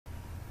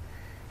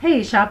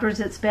Hey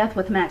shoppers, it's Beth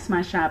with Max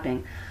My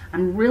Shopping.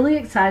 I'm really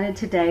excited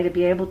today to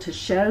be able to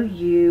show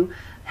you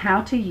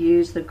how to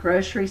use the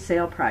grocery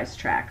sale price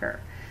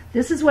tracker.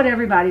 This is what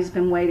everybody's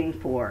been waiting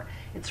for.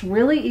 It's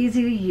really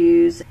easy to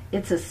use.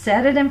 It's a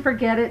set it and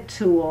forget it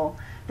tool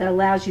that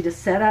allows you to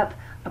set up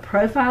a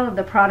profile of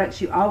the products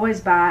you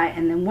always buy,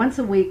 and then once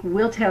a week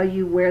we'll tell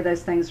you where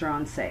those things are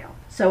on sale.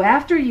 So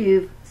after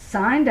you've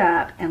signed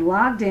up and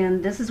logged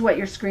in, this is what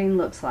your screen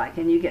looks like,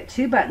 and you get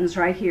two buttons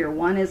right here.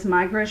 One is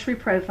My Grocery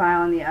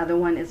Profile and the other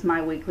one is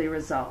My Weekly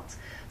Results.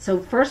 So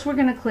first we're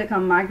going to click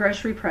on My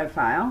Grocery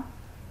Profile,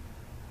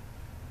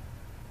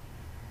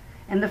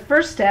 and the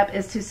first step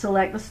is to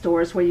select the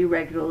stores where you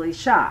regularly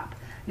shop.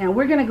 Now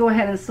we're going to go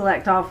ahead and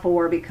select all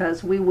four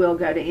because we will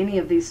go to any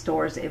of these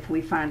stores if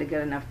we find a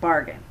good enough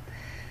bargain.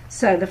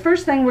 So the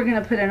first thing we're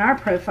going to put in our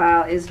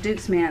profile is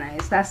Duke's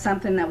mayonnaise. That's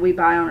something that we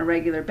buy on a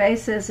regular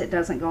basis. It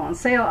doesn't go on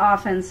sale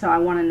often, so I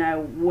want to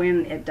know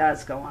when it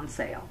does go on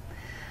sale.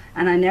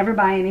 And I never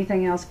buy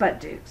anything else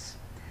but Duke's.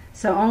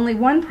 So only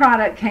one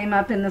product came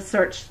up in the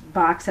search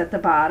box at the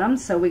bottom,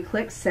 so we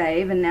click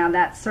Save, and now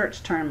that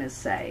search term is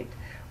saved.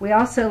 We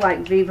also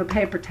like Viva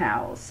paper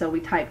towels, so we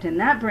typed in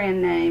that brand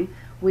name,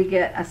 we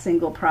get a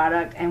single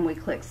product, and we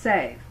click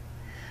Save.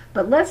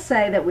 But let's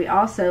say that we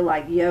also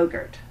like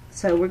yogurt.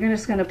 So we're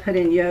just going to put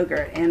in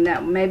yogurt, and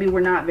that maybe we're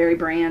not very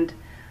brand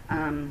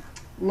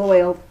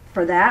loyal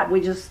for that. We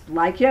just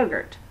like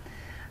yogurt.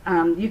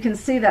 You can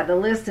see that the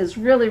list is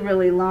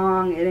really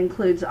long. It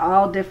includes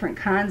all different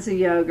kinds of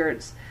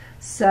yogurts.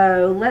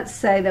 So let's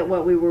say that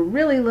what we were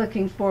really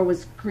looking for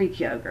was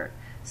Greek yogurt.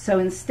 So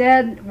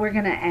instead we're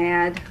going to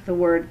add the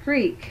word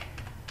Greek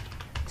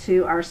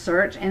to our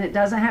search, and it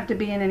doesn't have to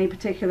be in any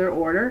particular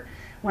order.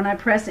 When I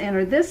press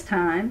enter this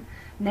time,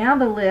 now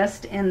the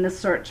list in the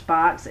search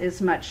box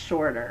is much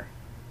shorter.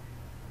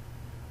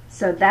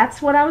 So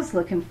that's what I was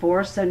looking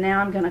for, so now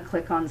I'm going to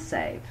click on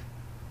Save.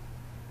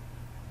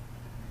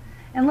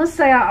 And let's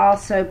say I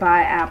also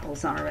buy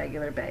apples on a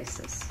regular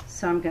basis.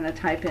 So I'm going to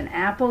type in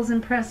apples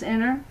and press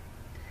enter.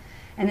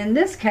 And in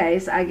this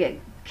case I get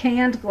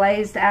canned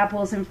glazed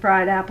apples and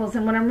fried apples,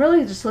 and what I'm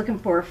really just looking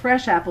for are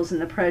fresh apples in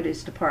the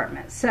produce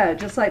department. So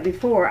just like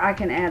before, I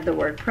can add the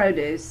word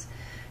produce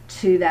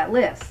to that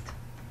list.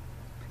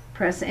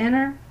 Press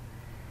enter,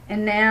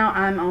 and now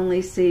I'm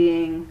only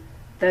seeing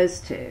those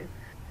two.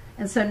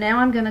 And so now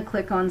I'm going to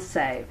click on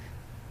Save.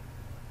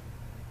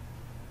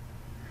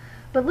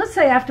 But let's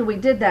say after we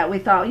did that we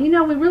thought, you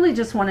know, we really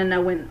just want to know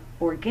when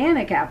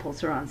organic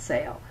apples are on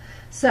sale.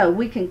 So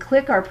we can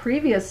click our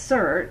previous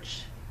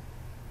search.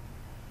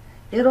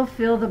 It'll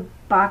fill the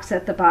box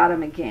at the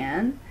bottom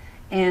again,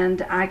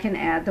 and I can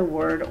add the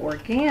word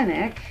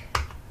organic.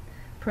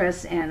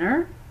 Press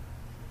enter.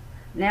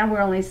 Now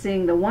we're only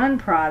seeing the one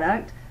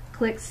product.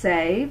 Click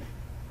Save,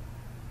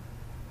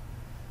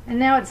 and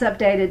now it's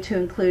updated to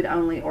include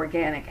only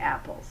organic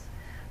apples.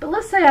 But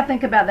let's say I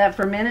think about that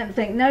for a minute and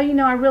think, no, you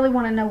know, I really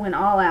want to know when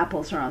all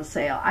apples are on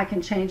sale. I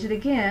can change it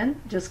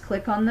again. Just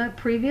click on the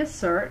previous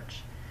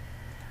search.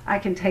 I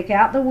can take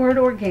out the word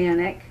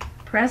organic,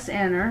 press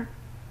enter,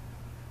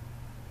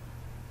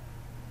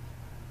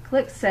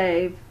 click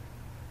Save,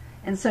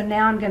 and so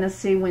now I'm going to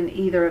see when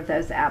either of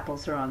those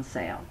apples are on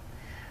sale.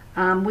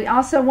 We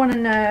also want to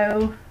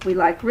know, we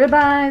like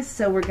ribeyes,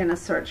 so we're going to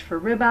search for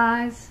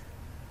ribeyes.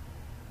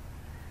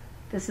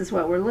 This is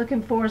what we're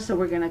looking for, so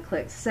we're going to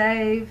click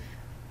Save.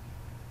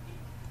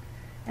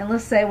 And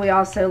let's say we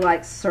also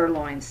like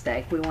sirloin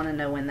steak. We want to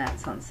know when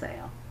that's on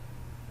sale.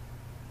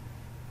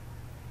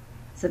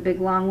 It's a big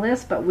long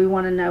list, but we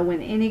want to know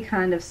when any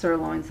kind of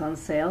sirloin's on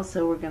sale,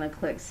 so we're going to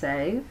click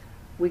Save.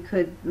 We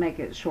could make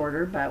it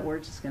shorter, but we're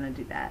just going to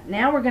do that.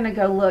 Now we're going to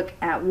go look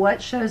at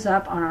what shows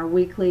up on our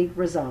weekly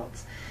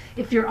results.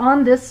 If you're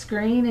on this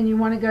screen and you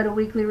want to go to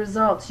weekly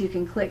results, you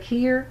can click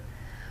here.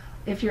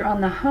 If you're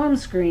on the home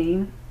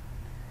screen,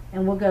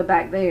 and we'll go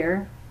back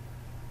there,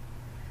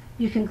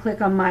 you can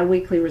click on My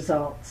Weekly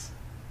Results.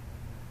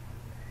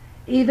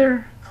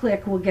 Either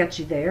click will get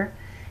you there,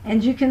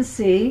 and you can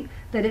see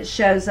that it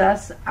shows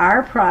us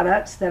our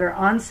products that are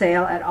on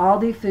sale at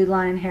Aldi, Food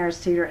Lion,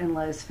 Harris Teeter, and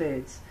Lowe's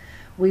Foods.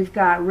 We've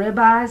got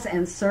ribeyes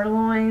and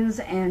sirloins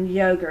and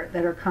yogurt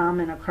that are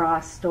common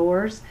across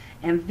stores,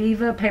 and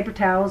Viva paper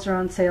towels are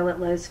on sale at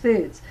Lowe's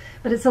Foods.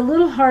 But it's a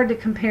little hard to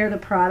compare the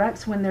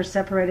products when they're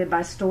separated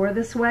by store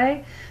this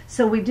way,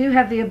 so we do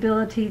have the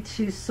ability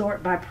to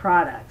sort by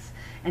products.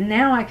 And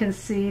now I can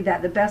see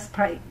that the best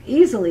price,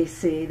 easily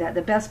see that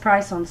the best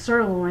price on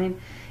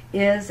sirloin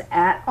is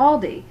at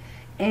Aldi,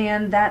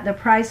 and that the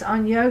price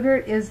on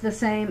yogurt is the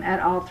same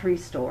at all three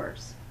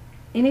stores.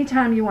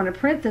 Anytime you want to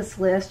print this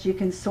list, you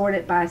can sort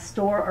it by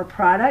store or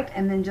product,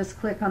 and then just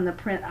click on the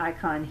print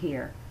icon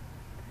here.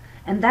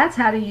 And that's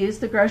how to use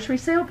the grocery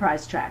sale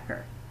price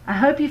tracker. I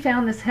hope you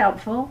found this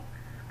helpful.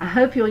 I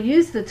hope you'll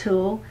use the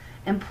tool,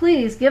 and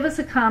please give us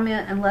a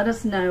comment and let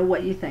us know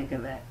what you think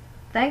of it.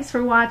 Thanks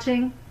for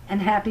watching,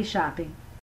 and happy shopping.